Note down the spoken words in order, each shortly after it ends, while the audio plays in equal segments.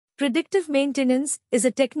Predictive maintenance is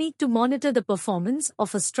a technique to monitor the performance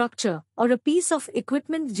of a structure or a piece of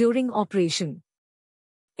equipment during operation.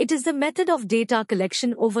 It is the method of data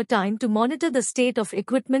collection over time to monitor the state of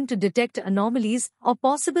equipment to detect anomalies or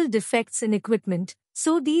possible defects in equipment,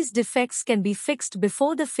 so these defects can be fixed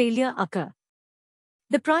before the failure occur.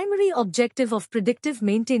 The primary objective of predictive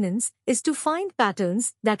maintenance is to find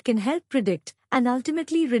patterns that can help predict and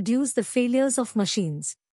ultimately reduce the failures of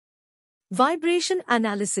machines. Vibration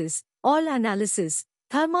analysis, oil analysis,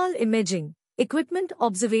 thermal imaging, equipment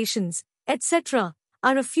observations, etc.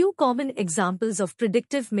 are a few common examples of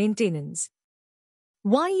predictive maintenance.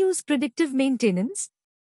 Why use predictive maintenance?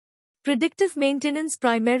 Predictive maintenance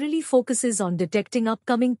primarily focuses on detecting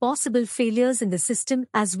upcoming possible failures in the system,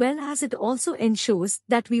 as well as it also ensures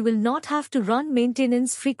that we will not have to run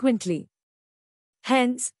maintenance frequently.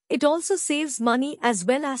 Hence, it also saves money as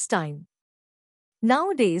well as time.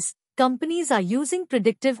 Nowadays, companies are using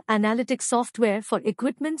predictive analytics software for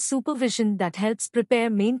equipment supervision that helps prepare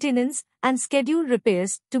maintenance and schedule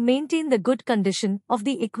repairs to maintain the good condition of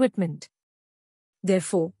the equipment.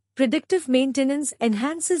 Therefore, predictive maintenance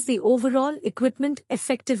enhances the overall equipment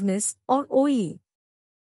effectiveness or OE.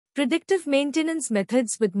 Predictive maintenance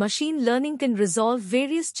methods with machine learning can resolve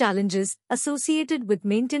various challenges associated with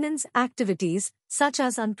maintenance activities, such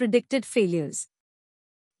as unpredicted failures.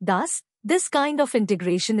 Thus, this kind of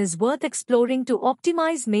integration is worth exploring to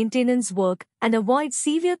optimize maintenance work and avoid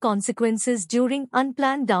severe consequences during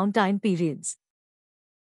unplanned downtime periods.